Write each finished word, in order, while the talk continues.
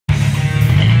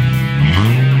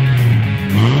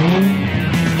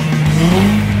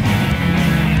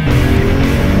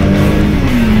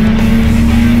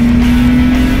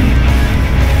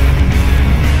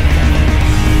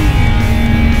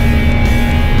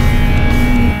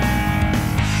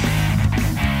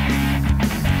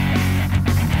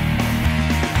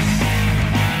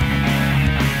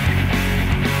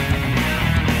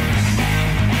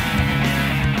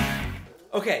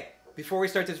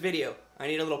start this video, I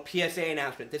need a little PSA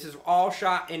announcement. This is all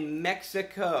shot in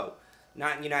Mexico,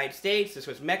 not in the United States. This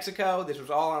was Mexico. This was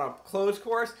all on a closed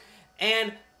course,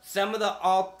 and some of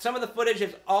the footage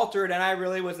is altered, and I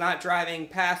really was not driving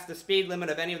past the speed limit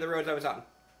of any of the roads I was on.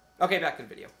 Okay, back to the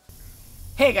video.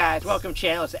 Hey guys, welcome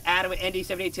channel. It's Adam with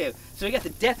ND72. So we got the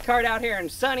death card out here in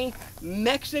sunny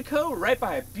Mexico, right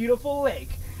by a beautiful lake.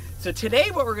 So today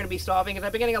what we're going to be solving is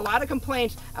I've been getting a lot of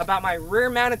complaints about my rear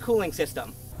mounted cooling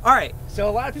system. Alright, so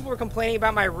a lot of people were complaining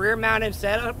about my rear mounted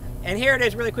setup, and here it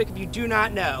is really quick if you do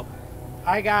not know.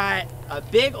 I got a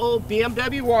big old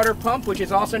BMW water pump, which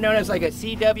is also known as like a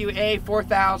CWA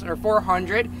 4000 or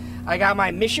 400. I got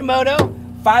my Mishimoto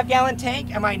 5-gallon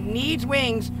tank and my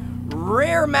Needswings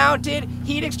rear mounted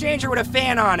heat exchanger with a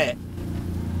fan on it.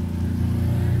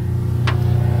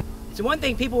 So one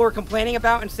thing people were complaining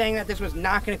about and saying that this was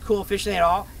not going to cool efficiently at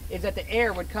all is that the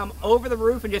air would come over the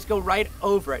roof and just go right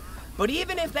over it. But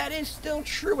even if that is still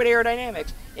true with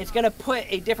aerodynamics, it's going to put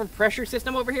a different pressure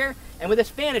system over here, and with this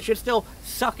fan it should still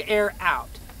suck air out.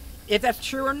 If that's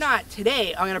true or not,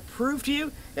 today I'm going to prove to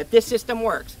you that this system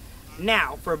works.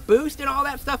 Now, for boost and all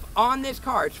that stuff on this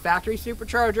car, it's factory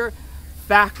supercharger,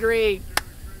 factory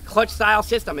clutch style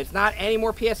system. It's not any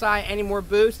more PSI, any more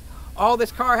boost. All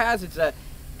this car has, it's a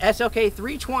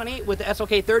Slk320 with the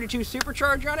Slk320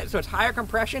 supercharger on it, so it's higher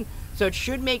compression, so it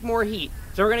should make more heat.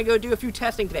 So we're going to go do a few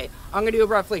testing today. I'm going to do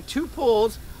roughly 2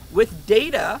 pulls with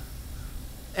data,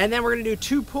 and then we're going to do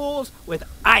 2 pulls with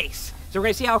ice. So we're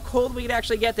going to see how cold we can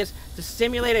actually get this to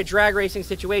simulate a drag racing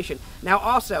situation. Now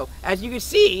also, as you can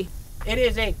see, it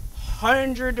is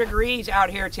 100 degrees out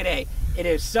here today. It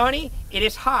is sunny, it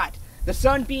is hot. The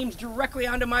sun beams directly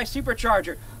onto my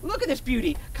supercharger. Look at this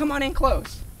beauty. Come on in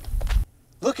close.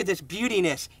 Look at this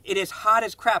beautiness. It is hot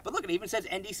as crap, but look, it even says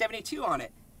ND72 on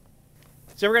it.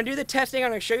 So we're going to do the testing.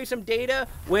 I'm going to show you some data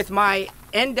with my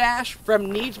N-Dash from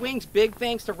Needswings. Big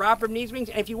thanks to Rob from Needswings.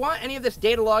 And if you want any of this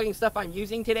data logging stuff I'm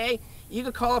using today, you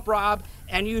can call up Rob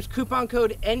and use coupon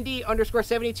code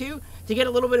ND_72 to get a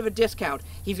little bit of a discount.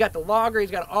 He's got the logger,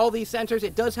 he's got all these sensors.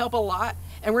 It does help a lot.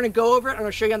 And we're going to go over it. I'm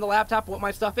going to show you on the laptop what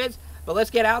my stuff is. But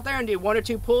let's get out there and do 1 or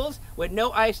 2 pulls with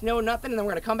no ice, no nothing, and then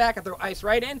we're going to come back and throw ice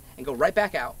right in and go right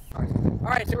back out. All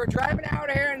right, so we're driving out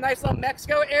here in a nice little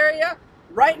Mexico area.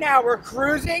 Right now we're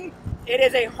cruising. It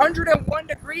is 101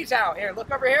 degrees out here.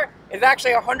 Look over here. It's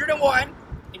actually 101.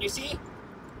 Can you see?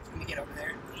 Let me get over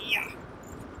there. Yeah.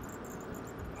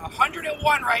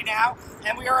 101 right now,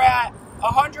 and we are at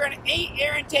 108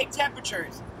 air intake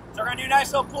temperatures. So we're going to do a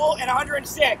nice little pull and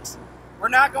 106. We're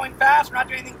not going fast, we're not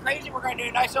doing anything crazy, we're going to do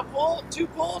a nice little pull, 2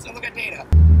 pulls, and look at data.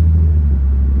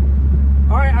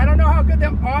 Alright, I don't know how good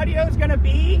the audio is going to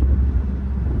be,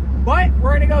 but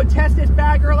we're going to go test this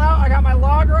bad girl out. I got my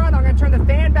logger on, I'm going to turn the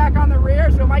fan back on the rear,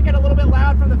 so it might get a little bit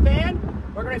loud from the fan.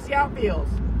 We're going to see how it feels.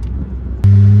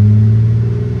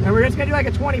 And we're just going to do like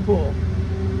a 20 pull.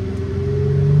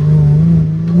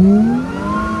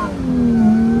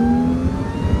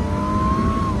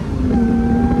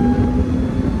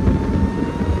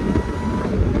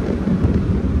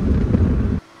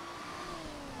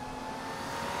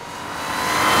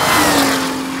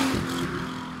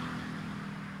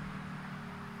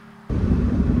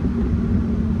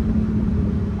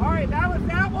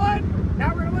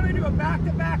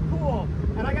 Back-to-back pull,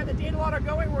 and I got the data logger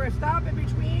going. We're going to stop in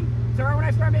between, so when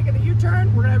I start making the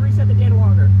U-turn, we're going to reset the data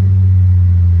logger.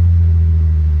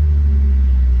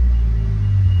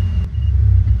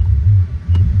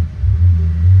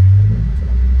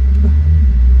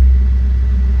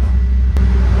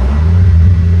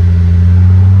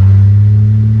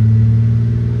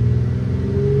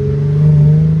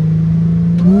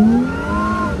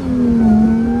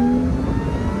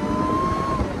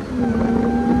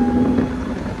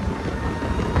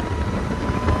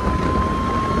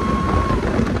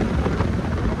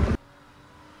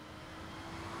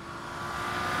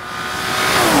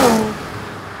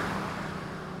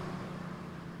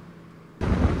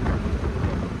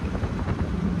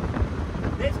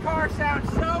 Sounds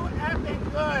so effing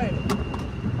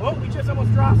good. Oh, we just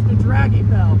almost dropped the draggy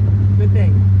fell. Good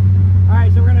thing.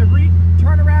 Alright, so we're going to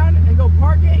turn around and go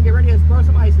park it and get ready to throw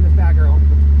some ice in this bad girl.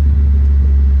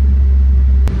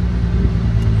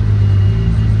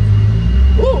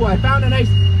 Ooh, I found a nice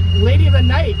lady of the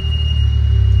night.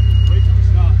 Wait till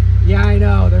it's not. Yeah, I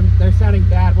know. They're sounding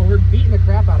bad, but we're beating the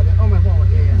crap out of it. Oh, my wallet.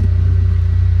 Yeah.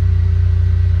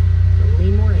 So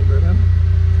lean more in, Bruno.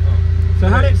 Oh. So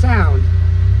how did it sound?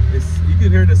 You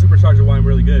can hear the supercharger whine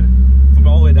really good from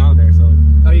all the way down there. So.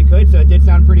 Oh, you could? So it did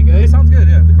sound pretty good? It sounds good,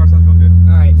 yeah. The car sounds real good.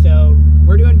 Alright, so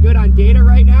we're doing good on data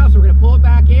right now, so we're going to pull it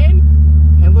back in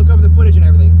and look over the footage and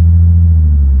everything.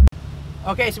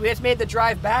 Okay, so we just made the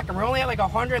drive back, and we're only at like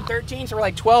 113, so we're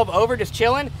like 12 over, just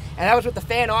chilling, and that was with the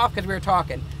fan off because we were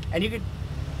talking. And you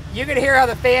could hear how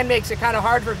the fan makes it kind of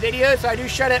hard for video, so I do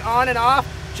shut it on and off,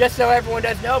 just so everyone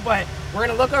does know, but we're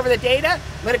gonna look over the data,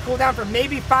 let it cool down for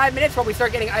maybe 5 minutes while we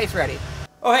start getting ice ready.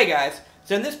 Oh, hey guys.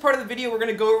 So in this part of the video, we're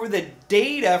gonna go over the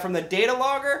data from the data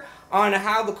logger on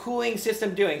how the cooling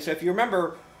system doing. So if you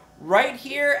remember, right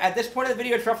here, at this point of the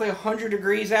video, it's roughly 100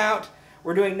 degrees out.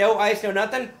 We're doing no ice, no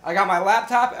nothing. I got my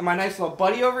laptop and my nice little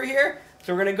buddy over here,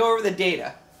 so we're gonna go over the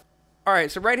data. All right,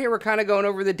 so right here, we're kind of going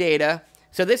over the data.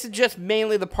 So this is just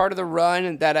mainly the part of the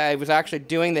run that I was actually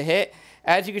doing the hit.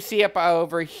 As you can see up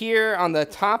over here on the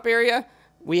top area,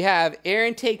 we have air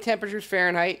intake temperatures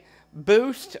Fahrenheit,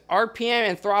 boost, RPM,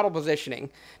 and throttle positioning,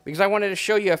 because I wanted to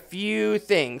show you a few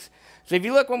things. So if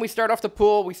you look when we start off the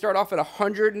pool, we start off at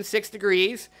 106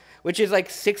 degrees, which is like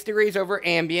 6 degrees over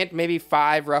ambient, maybe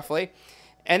 5 roughly.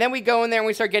 And then we go in there and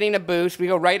we start getting a boost. We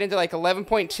go right into like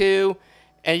 11.2,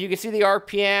 and you can see the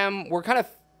RPM. We're kind of,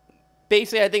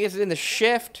 basically I think it's in the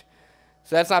shift,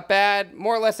 so that's not bad.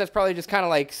 More or less that's probably just kind of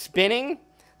like spinning.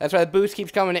 That's why the boost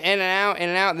keeps coming in and out,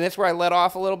 and this is where I let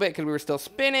off a little bit because we were still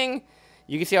spinning.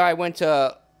 You can see how I went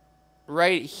to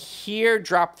right here,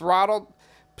 drop throttle,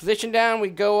 position down, we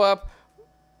go up.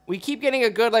 We keep getting a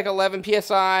good like 11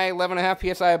 PSI,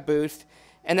 11.5 PSI of boost.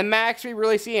 And the max we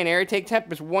really see in air intake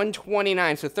temp is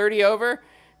 129, so 30 over.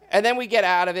 And then we get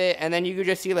out of it, and then you can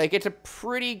just see like it's a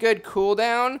pretty good cool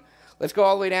down. Let's go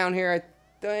all the way down here. I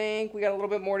think we got a little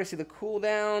bit more to see the cool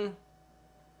down.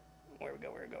 Where we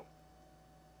go, where we go.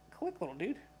 Click, little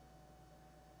dude.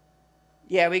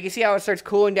 Yeah, we can see how it starts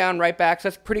cooling down right back, so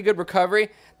that's pretty good recovery.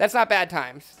 That's not bad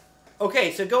times.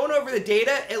 Okay, so going over the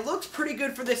data, it looks pretty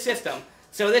good for this system.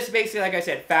 So this is basically, like I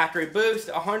said, factory boost,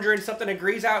 100-something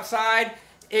degrees outside.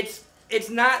 It's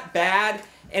not bad.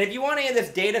 And if you want any of this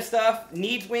data stuff,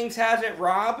 Needswings has it,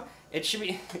 Rob. It should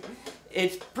be,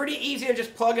 it's pretty easy to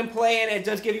just plug and play, and it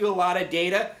does give you a lot of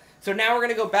data. So now we're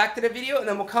gonna go back to the video, and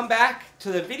then we'll come back to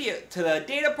the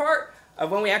data part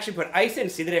of when we actually put ice in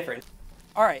and see the difference.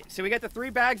 All right, so we got the 3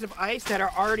 bags of ice that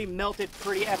are already melted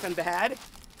pretty effing bad.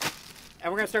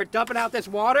 And we're gonna start dumping out this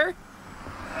water,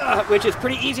 which is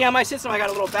pretty easy on my system. I got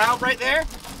a little valve right there.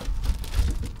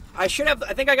 I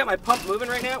think I got my pump moving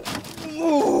right now.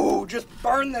 Ooh, just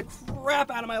burned the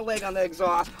crap out of my leg on the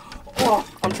exhaust. Oh,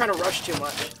 I'm trying to rush too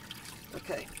much.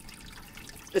 Okay,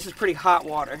 this is pretty hot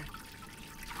water.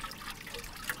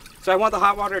 So I want the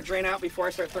hot water to drain out before I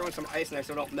start throwing some ice in there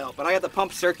so it don't melt. But I got the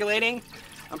pump circulating.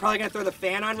 I'm probably gonna throw the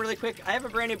fan on really quick. I have a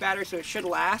brand new battery, so it should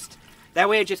last. That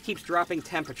way it just keeps dropping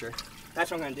temperature. That's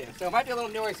what I'm gonna do. So it might be a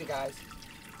little noisy, guys.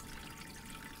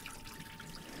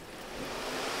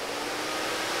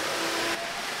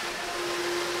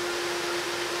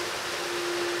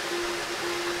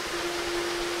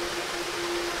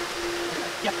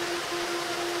 Yep.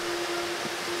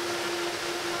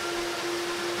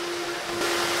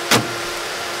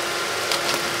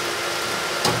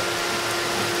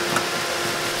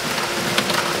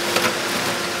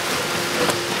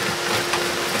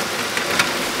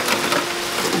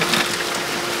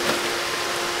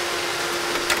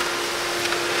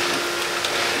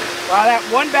 Wow, that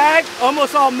one bag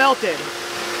almost all melted.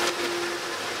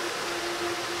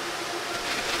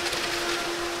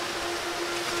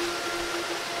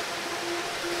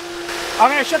 I'm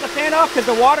gonna shut the fan off because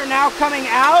the water now coming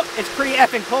out is pretty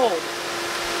effing cold.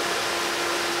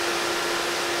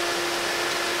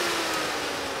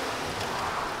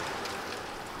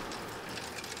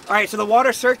 All right, so the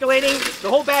water's circulating. The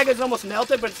whole bag is almost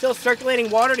melted, but it's still circulating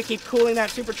water to keep cooling that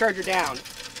supercharger down.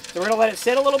 So we're gonna let it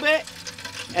sit a little bit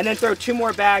and then throw 2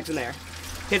 more bags in there.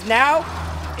 Because now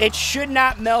it should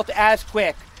not melt as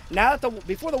quick. Now that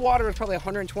before the water was probably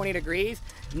 120 degrees,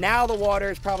 now the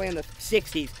water is probably in the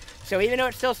 60s. So even though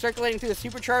it's still circulating through the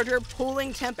supercharger,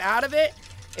 pulling temp out of it,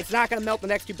 it's not gonna melt the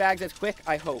next 2 bags as quick,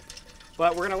 I hope.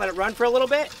 But we're gonna let it run for a little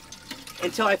bit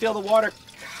until I feel the water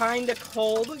kinda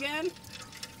cold again,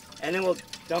 and then we'll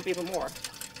dump even more.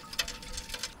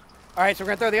 All right, so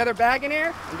we're gonna throw the other bag in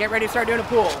here and get ready to start doing a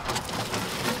pool.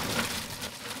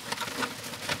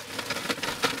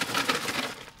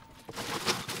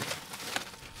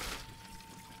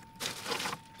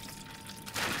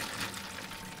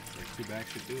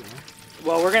 Should do, huh?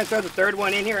 Well, we're gonna throw the 3rd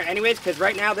one in here anyways, because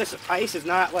right now this ice is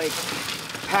not like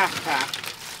packed.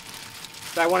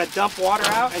 So I want to dump water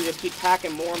out and just keep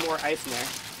packing more and more ice in there.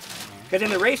 Because in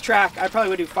the racetrack, I probably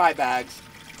would do 5 bags.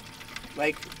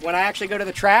 Like when I actually go to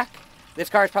the track, this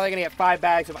car is probably gonna get 5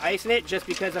 bags of ice in it just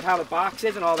because of how the box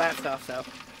is and all that stuff. So,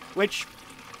 which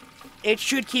it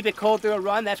should keep it cold through a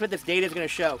run. That's what this data is gonna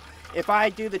show. if I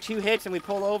do the 2 hits and we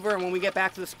pull over and when we get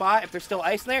back to the spot, if there's still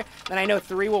ice in there, then I know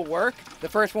 3 will work. The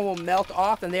first one will melt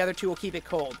off and the other 2 will keep it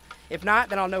cold. If not,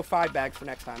 then I'll know 5 bags for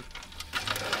next time.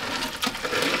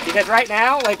 Because right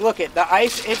now, like look at the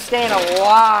ice, it's staying a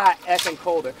lot effing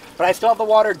colder. But I still have the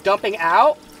water dumping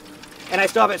out and I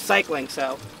still have it cycling,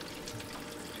 so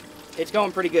it's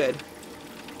going pretty good.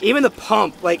 Even the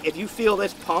pump, like if you feel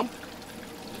this pump,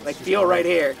 like feel right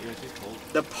here. Yeah, it's cold.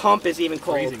 The pump is even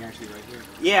cold. Freezing actually right here.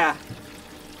 Yeah.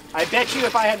 I bet you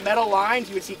if I had metal lines,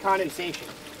 you would see condensation.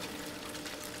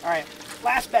 All right,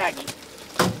 last baggie.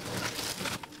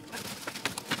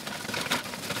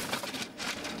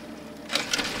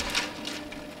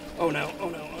 Oh no, oh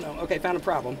no, oh no. Okay, found a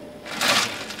problem.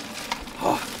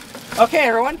 Oh. Okay,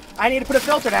 everyone, I need to put a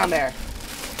filter down there.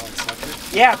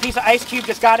 Yeah, a piece of ice cube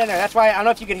just got in there. That's why, I don't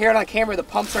know if you could hear it on camera, the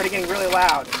pump started getting really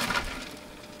loud.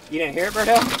 You didn't hear it,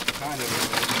 Berto? Kind of.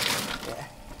 Yeah.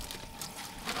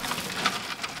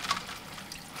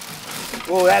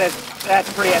 Whoa,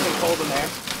 that's pretty effing cold in there.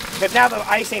 Because now the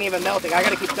ice ain't even melting. I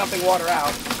gotta keep dumping water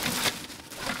out.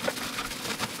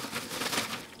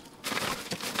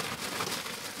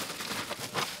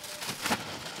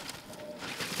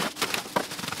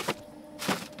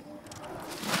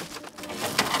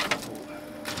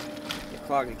 Get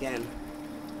clogged again.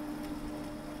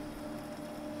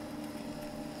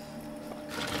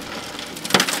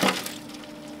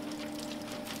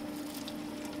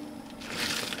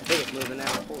 It's moving now.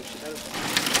 Holy shit, that is...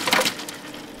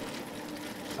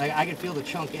 Like, I can feel the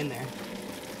chunk in there.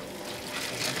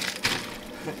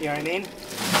 You know what I mean?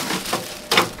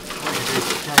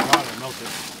 Turn it on and melt it.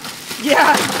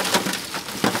 Yeah!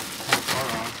 Turn the car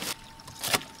on.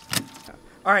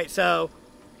 Alright, so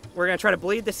we're going to try to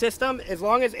bleed the system. As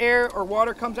long as air or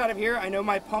water comes out of here, I know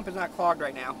my pump is not clogged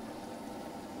right now.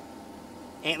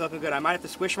 Ain't looking good. I might have to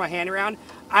squish my hand around.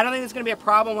 I don't think it's going to be a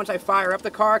problem once I fire up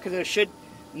the car because it should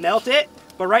melt it,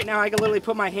 but right now I can literally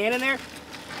put my hand in there.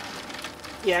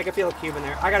 Yeah, I can feel a cube in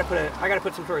there. I gotta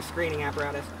put some sort of screening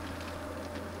apparatus.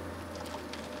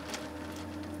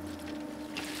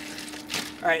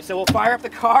 All right, so we'll fire up the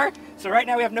car. So right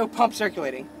now we have no pump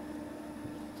circulating.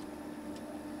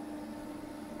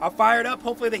 I'll fire it up.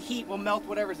 Hopefully the heat will melt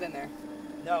whatever's in there.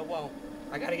 No, it won't.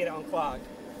 I gotta get it unclogged.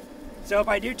 So if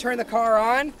I do turn the car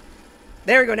on,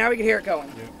 there we go. Now we can hear it going.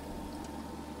 Yep.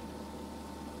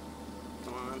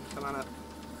 Come on up.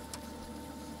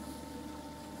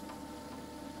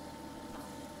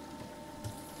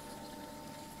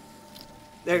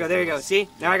 There you go, there you go. See?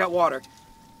 Now I got water.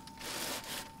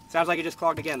 Sounds like it just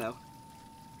clogged again, though.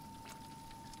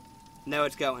 No,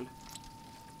 it's going.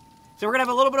 So we're going to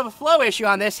have a little bit of a flow issue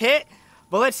on this hit.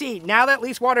 But let's see. Now that at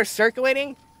least water's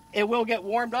circulating, it will get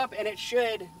warmed up, and it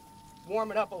should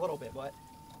warm it up a little bit, but...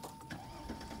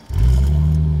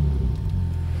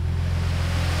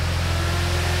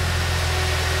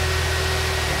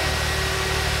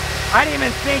 I didn't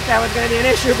even think that was going to be an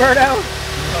issue, Berto.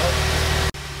 No.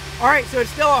 All right, so it's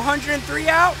still 103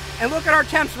 out, and look at our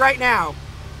temps right now.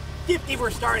 50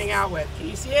 we're starting out with. Can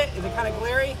you see it? Is it kind of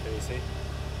glary? Can you see?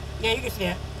 Yeah, you can see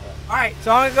it. All right,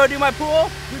 so I'm going to go do my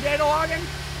pool, do data logging,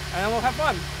 and then we'll have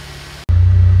fun.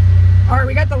 All right,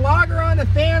 we got the logger on, the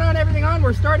fan on, everything on.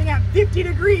 We're starting at 50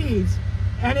 degrees,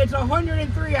 and it's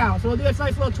 103 out. So we'll do this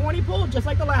nice little 20 pull, just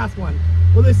like the last one.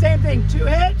 We'll do the same thing, 2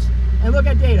 hits, and look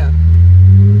at data.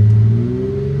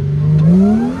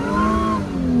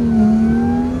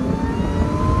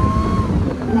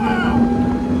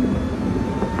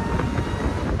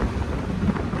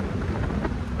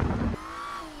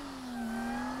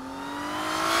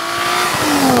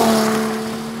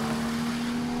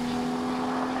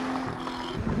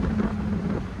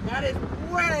 That is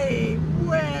way,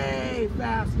 way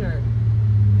faster.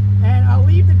 And I'll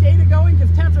leave the data going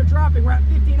because temps are dropping. We're at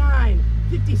 59,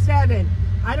 57.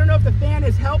 I don't know if the fan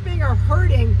is helping or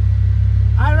hurting.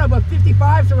 I don't know, but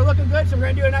 55, so we're looking good. So we're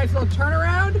going to do a nice little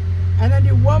turnaround and then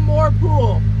do one more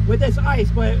pool with this ice.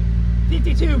 But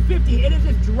 52, 50, it is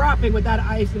just dropping with that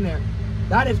ice in there.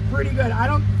 That is pretty good. I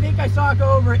don't think I saw it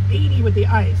go over 80 with the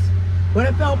ice, but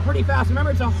it felt pretty fast.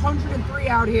 Remember, it's 103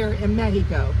 out here in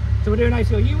Mexico. So we'll do a nice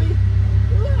little Yui.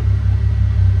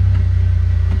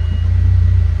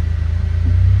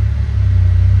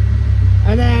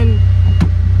 And then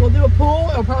we'll do a pool.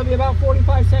 It'll probably be about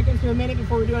 45 seconds to a minute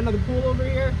before we do another pool over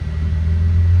here.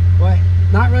 But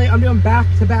not really, I'm doing back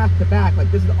to back to back.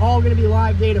 Like this is all gonna be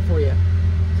live data for you.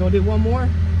 So we'll do one more.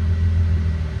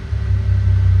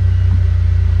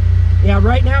 Yeah,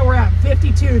 right now we're at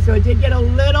 52, so it did get a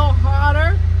little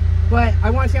hotter, but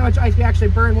I want to see how much ice we actually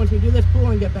burn once we do this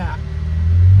pool and get back.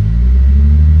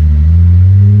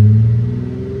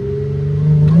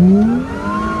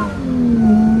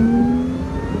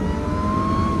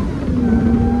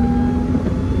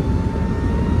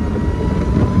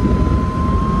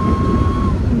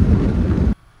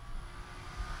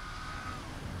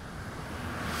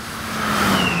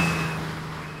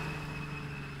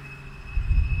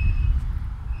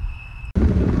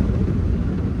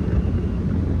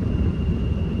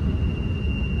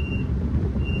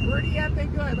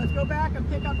 good. Let's go back and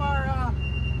pick up our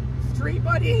street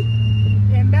buddy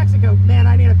in Mexico. Man,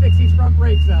 I need to fix these front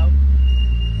brakes though.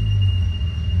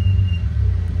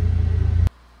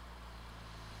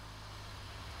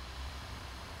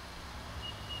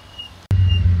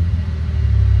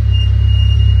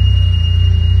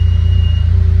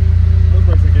 Those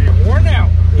brakes are getting worn out.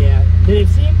 Yeah. Did it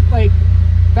seem like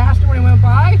faster when it went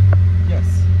by? Yes.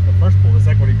 The first pull, the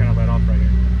second one you kind of let off right here.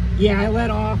 Yeah, I let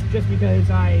off just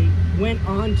because I went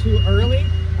on too early.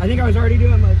 I think I was already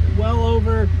doing like well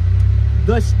over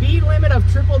the speed limit of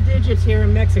triple digits here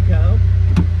in Mexico.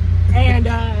 And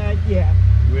yeah.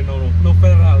 We ain't no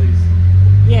federales.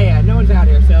 Yeah, no one's out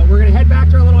here. So we're gonna head back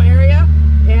to our little area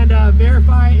and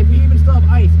verify if we even still have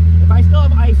ice. If I still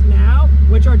have ice now,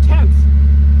 which our temps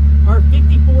are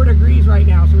 54 degrees right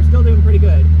now, so we're still doing pretty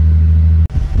good.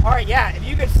 All right, yeah, if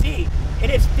you could see, it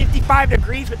is 55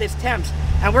 degrees with this temps,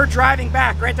 and we're driving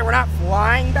back. Granted, we're not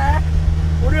flying back.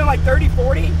 We're doing like 30,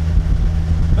 40,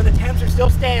 but the temps are still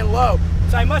staying low.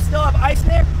 So I must still have ice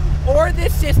there, or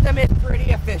this system is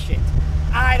pretty efficient.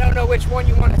 I don't know which one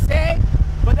you want to say,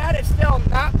 but that is still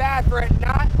not bad for it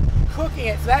not cooking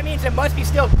it. So that means it must be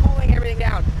still cooling everything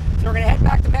down. So we're gonna head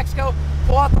back to Mexico,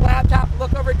 pull out the laptop,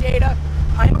 look over data.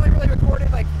 I only really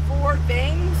recorded like 4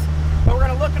 things, but we're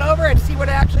gonna look it over and see what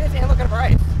it actually is and look at our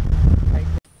ice. Right.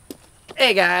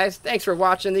 Hey guys, thanks for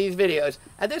watching these videos.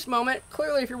 At this moment,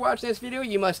 clearly if you're watching this video,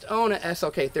 you must own a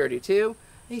Slk320,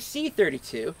 a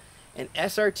C32, an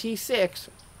SRT6,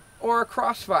 or a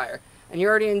Crossfire. And you're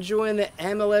already enjoying the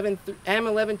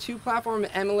M11-2 platform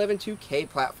and M11-2K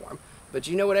platform. But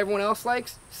you know what everyone else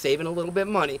likes? Saving a little bit of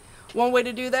money. One way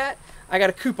to do that, I got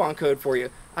a coupon code for you.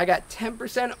 I got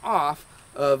 10% off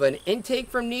of an intake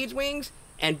from Needswings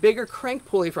and bigger crank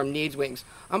pulley from Needswings.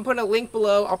 I'm putting a link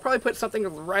below. I'll probably put something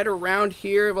right around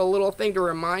here of a little thing to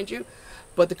remind you.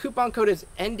 But the coupon code is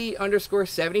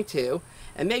ND_72.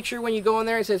 And make sure when you go in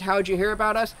there it says, how'd you hear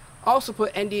about us? Also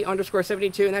put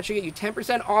ND_72, and that should get you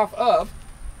 10% off of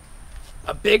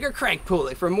a bigger crank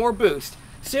pulley for more boost.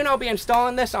 Soon I'll be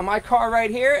installing this on my car right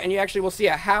here, and you actually will see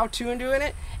a how-to in doing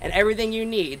it and everything you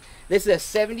need. This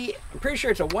is a I'm pretty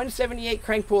sure it's a 178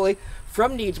 crank pulley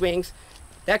from Needswings.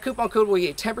 That coupon code will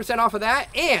get 10% off of that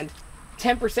and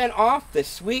 10% off the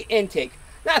sweet intake.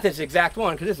 Not this exact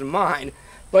one, because this is mine,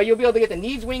 but you'll be able to get the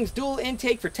Needswings dual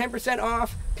intake for 10%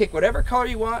 off. Pick whatever color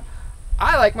you want.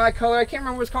 I like my color. I can't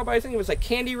remember what it's called, but I think it was like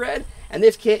candy red. And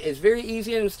this kit is very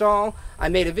easy to install. I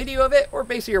made a video of it, or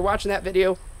basically you're watching that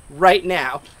video right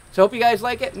now. So hope you guys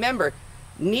like it. Remember,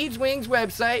 Needswings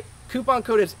website, coupon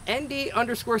code is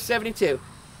ND_72.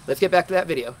 Let's get back to that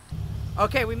video.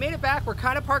 Okay, we made it back. We're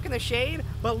kind of parking the shade,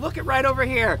 but look at right over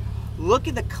here. Look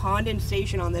at the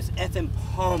condensation on this effing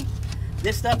pump.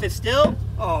 This stuff is still,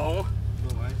 oh.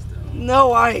 No ice though.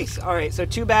 No ice. All right, so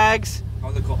 2 bags. How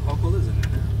cold is it in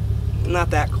there?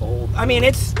 Not that cold. I mean,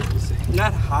 it's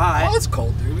not hot. Oh, it's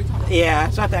cold, dude. Yeah,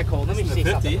 it's not that cold. Let me see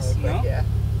something real quick. No? Yeah.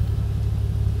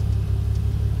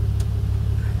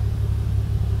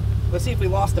 Let's see if we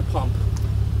lost the pump.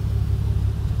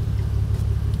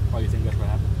 Oh, you think that's what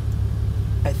happened?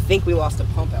 I think we lost the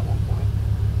pump at one point.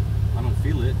 I don't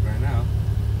feel it right now.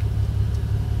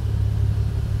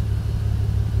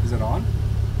 Is it on?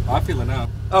 Oh, I feel it now.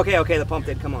 Okay, okay, the pump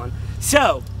did come on.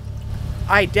 So,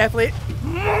 I definitely...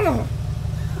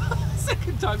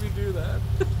 Second time you do that.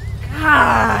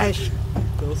 Gosh!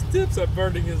 Those tips are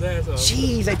burning his ass off.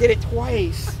 Jeez, I did it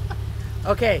twice.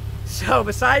 Okay, so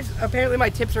besides apparently my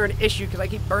tips are an issue because I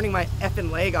keep burning my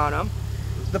effing leg on them,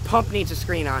 the pump needs a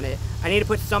screen on it. I need to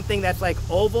put something that's like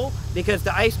oval because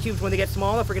the ice cubes, when they get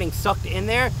small enough, are getting sucked in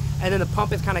there, and then the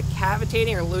pump is kind of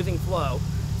cavitating or losing flow.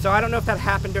 So I don't know if that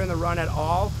happened during the run at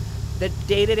all. The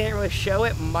data didn't really show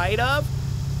it, might have,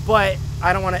 but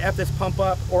I don't want to F this pump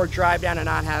up or drive down and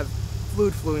not have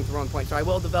fluid flowing through one point. So I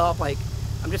will develop like,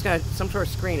 I'm just gonna, some sort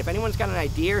of screen. If anyone's got an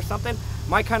idea or something,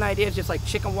 my kind of idea is just like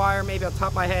chicken wire, maybe on top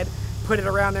of my head, put it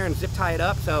around there and zip tie it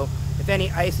up. So if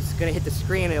any ice is gonna hit the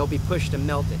screen, it'll be pushed and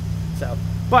melted. So,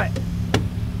 but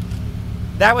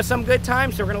that was some good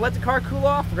time. So we're gonna let the car cool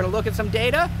off. We're gonna look at some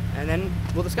data and then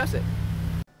we'll discuss it.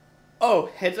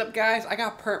 Oh, heads up guys, I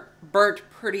got burnt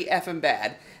pretty effing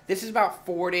bad. This is about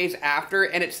 4 days after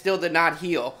and it still did not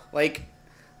heal. Like,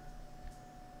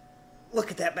 look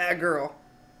at that bad girl.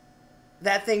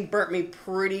 That thing burnt me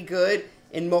pretty good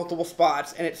in multiple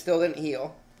spots and it still didn't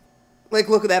heal. Like,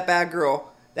 look at that bad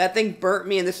girl. That thing burnt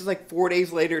me and this is like 4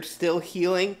 days later, it's still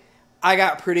healing. I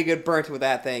got pretty good burnt with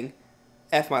that thing.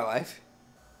 F my life.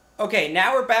 Okay,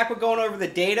 now we're back with going over the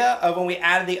data of when we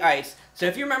added the ice. So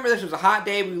if you remember, this was a hot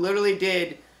day. We literally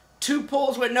did 2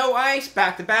 pulls with no ice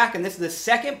back to back, and this is the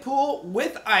second pull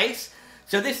with ice.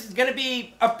 So this is going to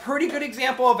be a pretty good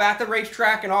example of at the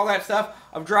racetrack and all that stuff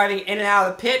of driving in and out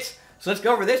of the pits. So let's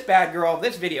go over this bad girl of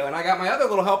this video. And I got my other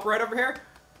little helper right over here,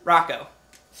 Rocco.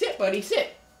 Sit, buddy,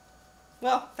 sit.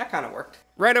 Well, that kind of worked.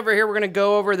 Right over here, we're going to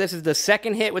go over, this is the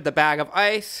second hit with the bag of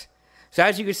ice. So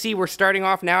as you can see, we're starting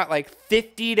off now at like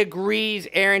 50 degrees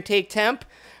air intake temp.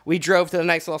 We drove to the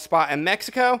nice little spot in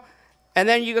Mexico. And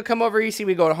then you can come over, you see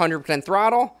we go to 100%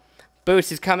 throttle.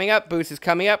 Boost is coming up, boost is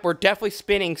coming up. We're definitely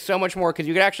spinning so much more because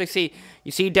you can actually see,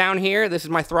 you see down here, this is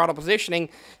my throttle positioning.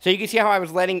 So you can see how I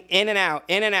was letting in and out,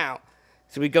 in and out.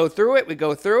 So we go through it, we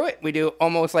go through it. We do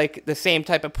almost like the same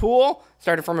type of pool,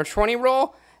 started from a 20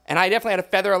 roll. And I definitely had to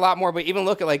feather a lot more, but even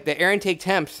look at like the air intake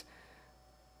temps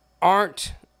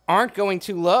aren't going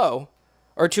too low,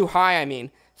 or too high, I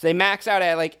mean. So they max out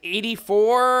at like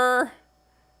 84.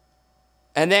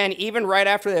 And then even right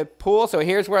after the pool, so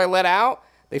here's where I let out,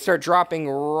 they start dropping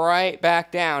right back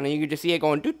down, and you can just see it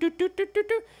going doot, doot, doot, doot, doot,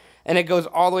 doot, and it goes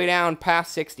all the way down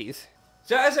past 60s.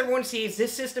 So as everyone sees,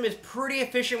 this system is pretty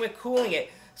efficient with cooling it.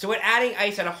 So with adding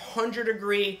ice at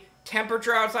 100-degree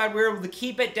temperature outside, we were able to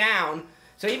keep it down.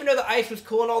 So even though the ice was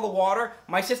cooling all the water,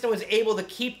 my system was able to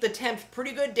keep the temps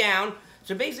pretty good down.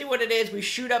 So basically what it is, we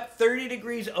shoot up 30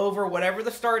 degrees over whatever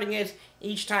the starting is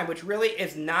each time, which really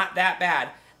is not that bad.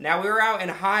 Now we were out in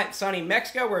hot, sunny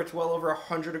Mexico where it's well over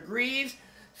 100 degrees.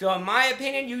 So in my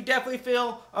opinion, you definitely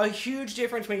feel a huge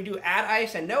difference when you do add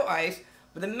ice and no ice.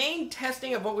 But the main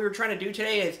testing of what we were trying to do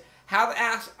today is how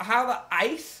the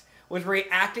ice was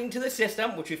reacting to the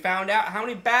system, which we found out, how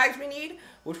many bags we need,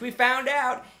 which we found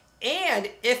out, and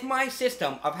if my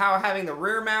system of how having the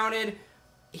rear mounted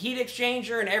heat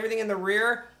exchanger and everything in the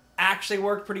rear actually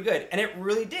worked pretty good. And it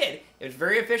really did. It was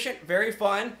very efficient, very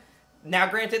fun. Now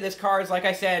granted, this car is, like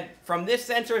I said, from this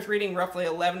sensor it's reading roughly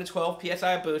 11 to 12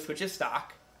 PSI boost, which is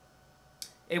stock.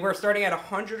 We're starting at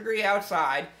 100 degree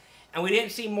outside, and we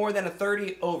didn't see more than a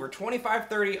 30 over, 25,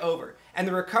 30 over. And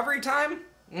the recovery time,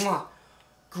 mwah,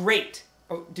 great.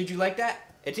 Oh, did you like that?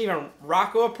 It's even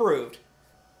Rocco approved.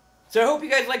 So I hope you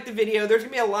guys liked the video. There's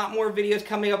going to be a lot more videos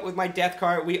coming up with my death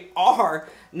car.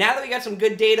 Now that we got some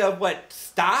good data of what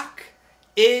stock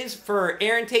is for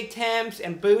air intake temps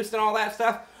and boost and all that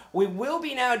stuff, we will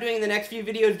be now doing the next few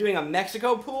videos doing a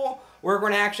Mexico pool. We're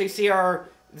going to actually see our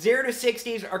 0 to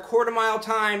 60s, our quarter-mile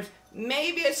times,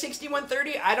 maybe a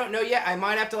 6130. I don't know yet. I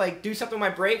might have to like do something with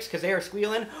my brakes because they are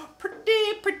squealing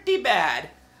pretty bad.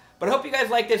 But I hope you guys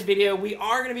like this video. We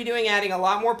are going to be adding a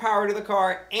lot more power to the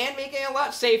car and making it a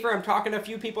lot safer. I'm talking to a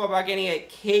few people about getting it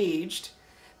caged.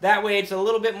 That way it's a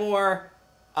little bit more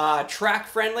track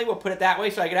friendly, we'll put it that way,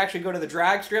 so I could actually go to the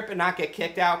drag strip and not get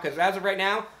kicked out, because as of right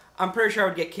now, I'm pretty sure I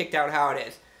would get kicked out how it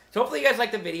is. So hopefully you guys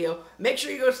like the video. Make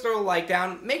sure you guys throw a like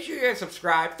down. Make sure you guys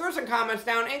subscribe. Throw some comments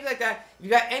down, anything like that. If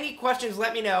you got any questions,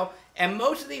 let me know. And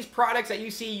most of these products that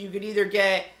you see, you could either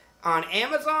get on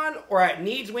Amazon or at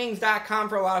Needswings.com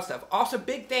for a lot of stuff. Also,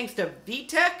 big thanks to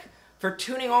VTech for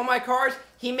tuning all my cars.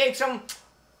 He makes them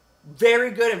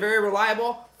very good and very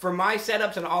reliable for my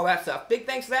setups and all that stuff. Big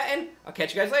thanks to that, and I'll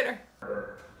catch you guys later.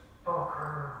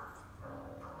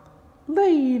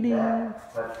 Lady.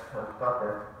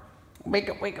 Wake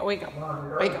up, wake up, wake up.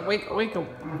 Wake up, wake up, wake up.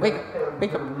 Wake up,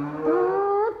 wake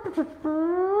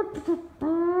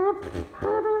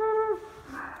up.